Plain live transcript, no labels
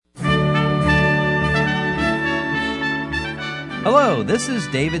Hello, this is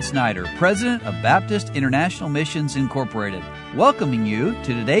David Snyder, President of Baptist International Missions Incorporated, welcoming you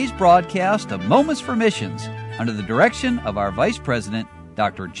to today's broadcast of Moments for Missions under the direction of our Vice President,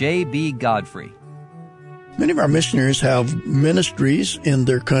 Dr. J.B. Godfrey. Many of our missionaries have ministries in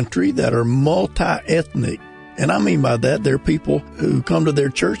their country that are multi-ethnic. And I mean by that, they're people who come to their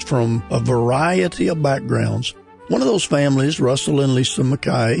church from a variety of backgrounds. One of those families, Russell and Lisa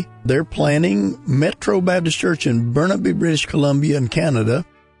Mackay, they're planning Metro Baptist Church in Burnaby, British Columbia in Canada.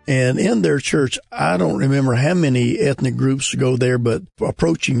 And in their church, I don't remember how many ethnic groups go there, but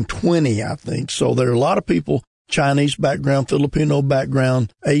approaching 20, I think. So there are a lot of people, Chinese background, Filipino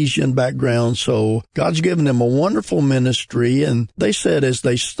background, Asian background. So God's given them a wonderful ministry. And they said as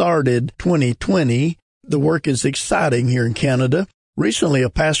they started 2020, the work is exciting here in Canada. Recently, a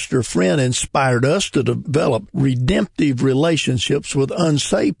pastor friend inspired us to develop redemptive relationships with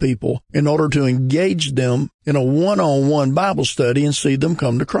unsaved people in order to engage them in a one-on-one Bible study and see them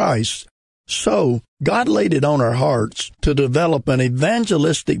come to Christ. So, God laid it on our hearts to develop an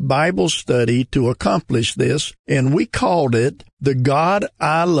evangelistic Bible study to accomplish this, and we called it The God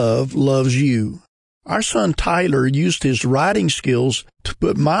I Love Loves You. Our son Tyler used his writing skills to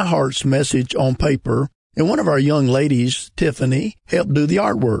put my heart's message on paper, and one of our young ladies, Tiffany, helped do the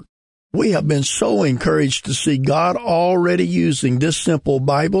artwork. We have been so encouraged to see God already using this simple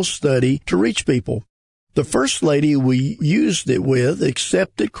Bible study to reach people. The first lady we used it with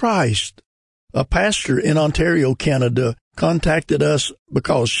accepted Christ. A pastor in Ontario, Canada, contacted us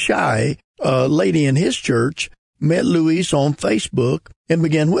because Shai, a lady in his church, met Louise on Facebook and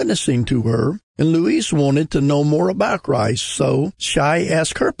began witnessing to her. And Louise wanted to know more about Christ, so Shai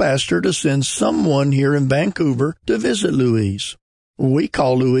asked her pastor to send someone here in Vancouver to visit Louise. We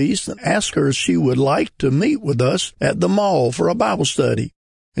called Louise and asked her if she would like to meet with us at the mall for a Bible study.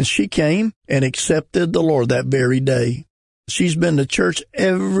 And she came and accepted the Lord that very day. She's been to church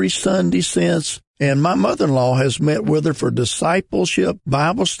every Sunday since, and my mother-in-law has met with her for discipleship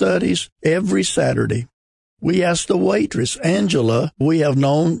Bible studies every Saturday. We asked the waitress, Angela, we have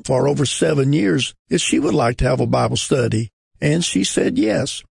known for over 7 years, if she would like to have a Bible study, and she said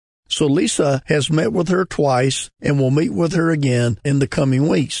yes. So Lisa has met with her twice and will meet with her again in the coming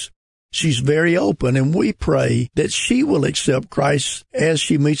weeks. She's very open, and we pray that she will accept Christ as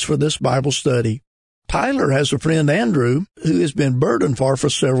she meets for this Bible study. Tyler has a friend, Andrew, who has been burdened for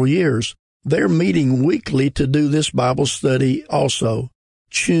several years. They're meeting weekly to do this Bible study also.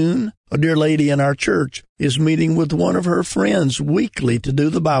 Chun, a dear lady in our church, is meeting with one of her friends weekly to do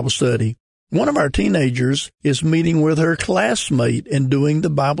the Bible study. One of our teenagers is meeting with her classmate and doing the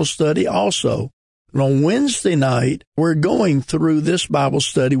Bible study also. And on Wednesday night, we're going through this Bible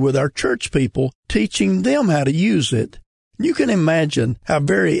study with our church people, teaching them how to use it. You can imagine how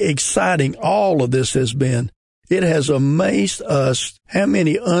very exciting all of this has been. It has amazed us how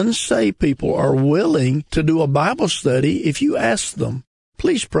many unsaved people are willing to do a Bible study if you ask them.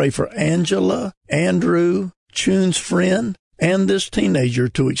 Please pray for Angela, Andrew, Chun's friend, and this teenager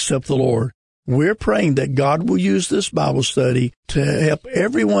to accept the Lord. We're praying that God will use this Bible study to help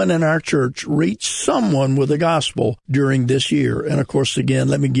everyone in our church reach someone with the gospel during this year. And, of course, again,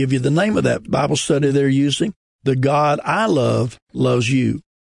 let me give you the name of that Bible study they're using. The God I Love Loves You.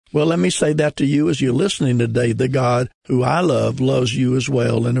 Well, let me say that to you as you're listening today. The God who I love loves you as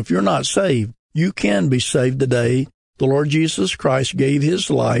well. And if you're not saved, you can be saved today. The Lord Jesus Christ gave his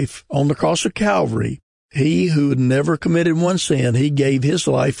life on the cross of Calvary. He who had never committed one sin, he gave his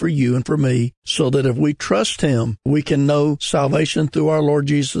life for you and for me, so that if we trust him, we can know salvation through our Lord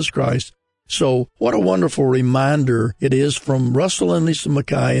Jesus Christ. So what a wonderful reminder it is from Russell and Lisa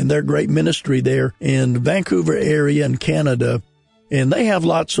Mackay and their great ministry there in the Vancouver area in Canada. And they have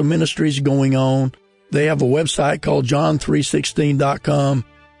lots of ministries going on. They have a website called john316.com.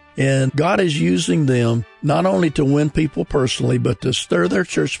 And God is using them not only to win people personally, but to stir their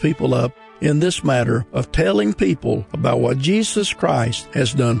church people up in this matter of telling people about what Jesus Christ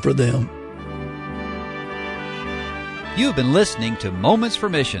has done for them. You've been listening to Moments for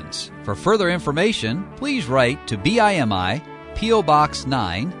Missions. For further information, please write to BIMI, P.O. Box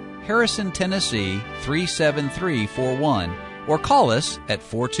 9, Harrison, Tennessee 37341, or call us at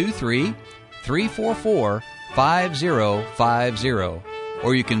 423-344-5050.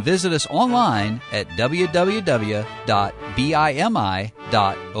 Or you can visit us online at www.bimi.org.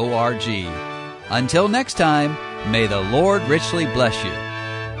 Until next time, may the Lord richly bless you.